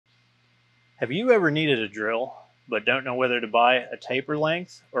Have you ever needed a drill but don't know whether to buy a taper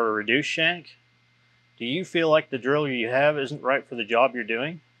length or a reduced shank? Do you feel like the drill you have isn't right for the job you're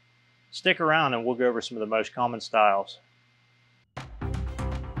doing? Stick around and we'll go over some of the most common styles.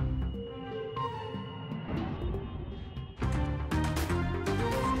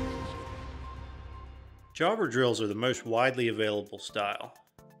 Jobber drills are the most widely available style.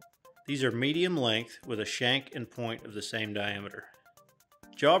 These are medium length with a shank and point of the same diameter.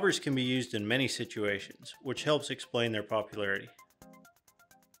 Jobbers can be used in many situations, which helps explain their popularity.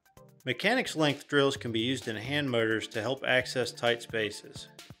 Mechanics length drills can be used in hand motors to help access tight spaces.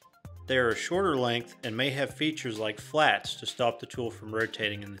 They are a shorter length and may have features like flats to stop the tool from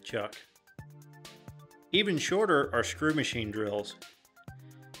rotating in the chuck. Even shorter are screw machine drills.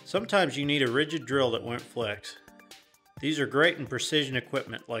 Sometimes you need a rigid drill that won't flex. These are great in precision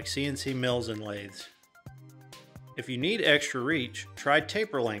equipment like CNC mills and lathes. If you need extra reach, try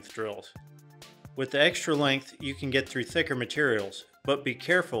taper length drills. With the extra length, you can get through thicker materials, but be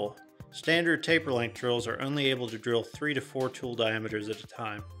careful. Standard taper length drills are only able to drill 3 to 4 tool diameters at a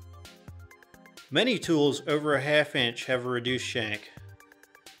time. Many tools over a ½ inch have a reduced shank.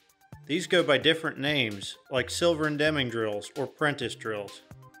 These go by different names, like Silver and Deming drills or Prentice drills.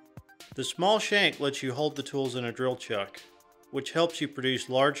 The small shank lets you hold the tools in a drill chuck, which helps you produce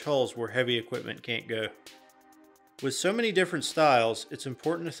large holes where heavy equipment can't go. With so many different styles, it's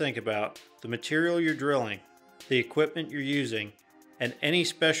important to think about the material you're drilling, the equipment you're using, and any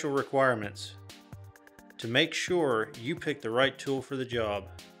special requirements to make sure you pick the right tool for the job.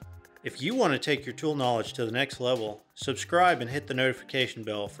 If you want to take your tool knowledge to the next level, subscribe and hit the notification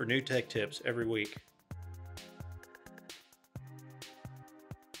bell for new tech tips every week.